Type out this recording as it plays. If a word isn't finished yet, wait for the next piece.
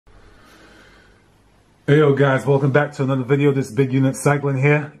Hey yo guys, welcome back to another video. This Big Unit Cycling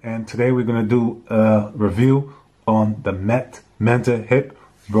here, and today we're going to do a review on the MET Manta hip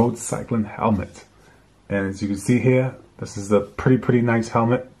road cycling helmet. And as you can see here, this is a pretty nice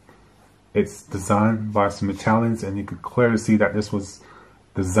helmet. It's designed by some Italians, and you can clearly see that this was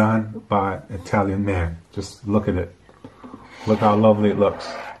designed by an Italian man. Just look at it. Look how lovely it looks.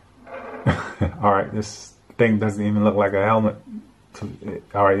 Alright, this thing doesn't even look like a helmet.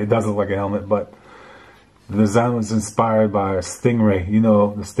 Alright, it does look like a helmet, but the design was inspired by a stingray. You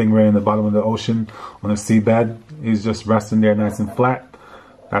know, the stingray in the bottom of the ocean on the seabed. He's just resting there nice and flat.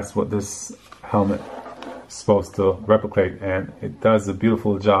 That's what this helmet is supposed to replicate, and it does a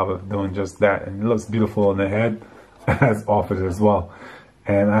beautiful job of doing just that. And it looks beautiful on the head as offered as well.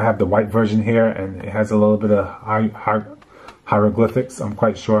 And I have the white version here, and it has a little bit of hieroglyphics. I'm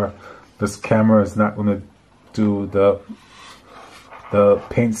quite sure this camera is not going to do the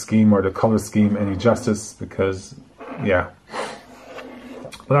paint scheme or the color scheme any justice, because yeah,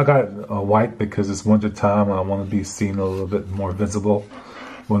 but I got a white because it's winter time and I want to be seen a little bit more visible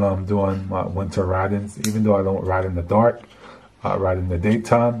when I'm doing my winter ridings. Even though I don't ride in the dark, I ride in the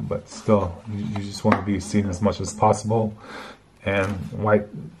daytime, but still you just want to be seen as much as possible, and white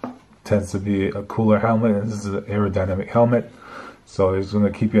tends to be a cooler helmet, and this is an aerodynamic helmet, so it's going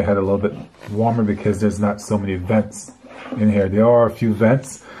to keep your head a little bit warmer because there's not so many vents in here. There are a few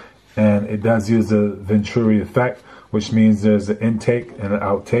vents, and it does use the Venturi effect, which means there's an intake and an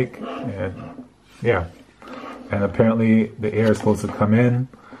outtake, and yeah, and apparently the air is supposed to come in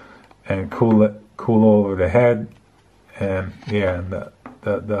and cool over the head, and yeah, and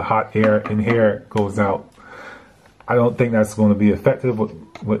the hot air in here goes out. I don't think that's going to be effective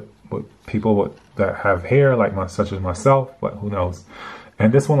with people that have hair like such as myself, but who knows.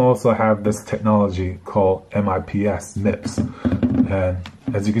 And this one also have this technology called MIPS, MIPS. And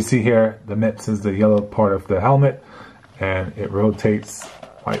as you can see here, the MIPS is the yellow part of the helmet, and it rotates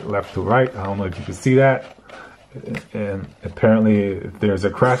like left to right. I don't know if you can see that. And apparently if there's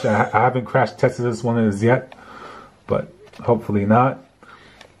a crash, I haven't crash tested this one as yet, but hopefully not.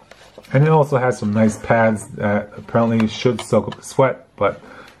 And it also has some nice pads that apparently should soak up the sweat, but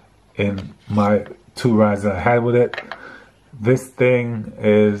in my 2 rides that I had with it, this thing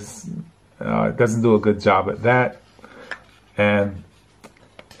is it doesn't do a good job at that. And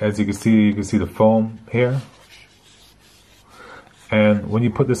as you can see the foam here. And when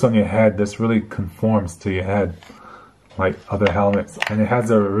you put this on your head, this really conforms to your head like other helmets. And it has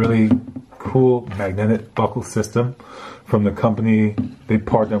a really cool magnetic buckle system from the company. They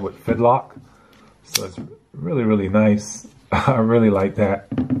partnered with Fidlock, so it's really nice. I really like that.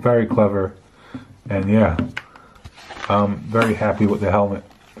 Very clever. And yeah, I'm very happy with the helmet.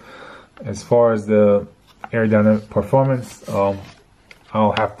 As far as the aerodynamic performance,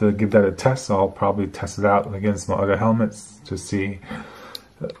 I'll have to give that a test. I'll probably test it out against my other helmets to see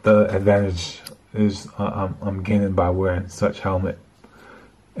the advantage is I'm gaining by wearing such helmet.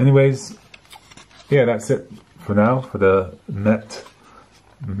 Anyways, yeah, that's it for now for the MET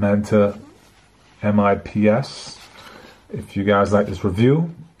Manta MIPS. If you guys like this review,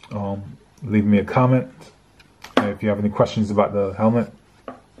 leave me a comment. And if you have any questions about the helmet,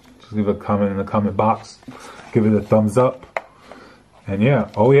 just leave a comment in the comment box. Give it a thumbs up. And yeah,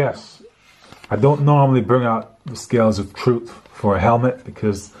 oh yes, I don't normally bring out the scales of truth for a helmet,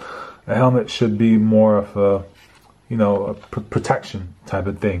 because a helmet should be more of a, you know, a protection type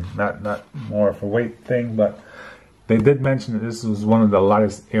of thing, not more of a weight thing. But they did mention that this was one of the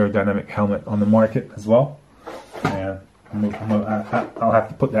lightest aerodynamic helmet on the market as well, and I'll have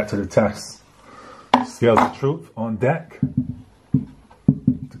to put that to the test. Scales of truth on deck.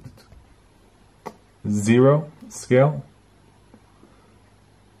 0 scale.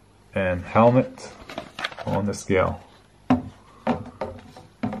 And helmet on the scale.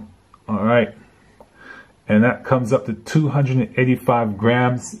 Alright. And that comes up to 285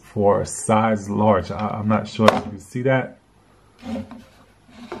 grams for a size large. I'm not sure if you can see that.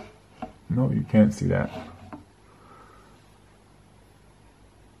 No, you can't see that.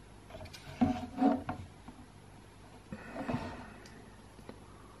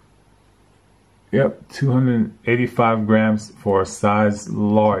 Yep, 285 grams for a size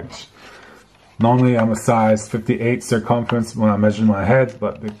large. Normally I'm a size 58 circumference when I measure my head,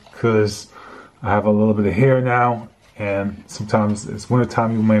 but because I have a little bit of hair now, and sometimes it's winter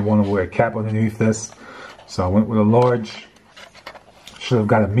time, you may want to wear a cap underneath this. So I went with a large. Should have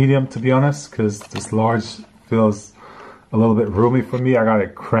got a medium, to be honest, because this large feels a little bit roomy for me. I got to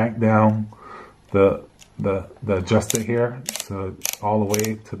crank down the adjuster here to all the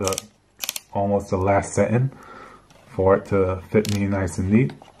way to almost the last setting for it to fit me nice and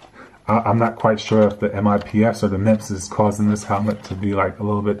neat. I'm not quite sure if the MIPS or the MIPS is causing this helmet to be like a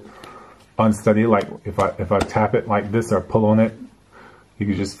little bit unsteady. Like if I tap it like this or pull on it, you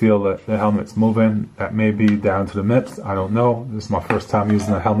can just feel that the helmet's moving. That may be down to the MIPS. I don't know. This is my first time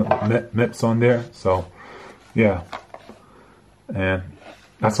using a helmet with MIPS on there. So yeah. And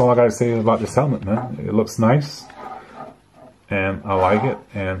that's all I got to say about this helmet, man. It looks nice. And I like it.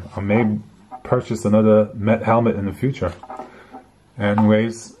 And I may purchase another MET helmet in the future.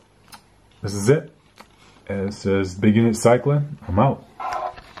 Anyways, this is it. It says Big Unit Cycling. I'm out.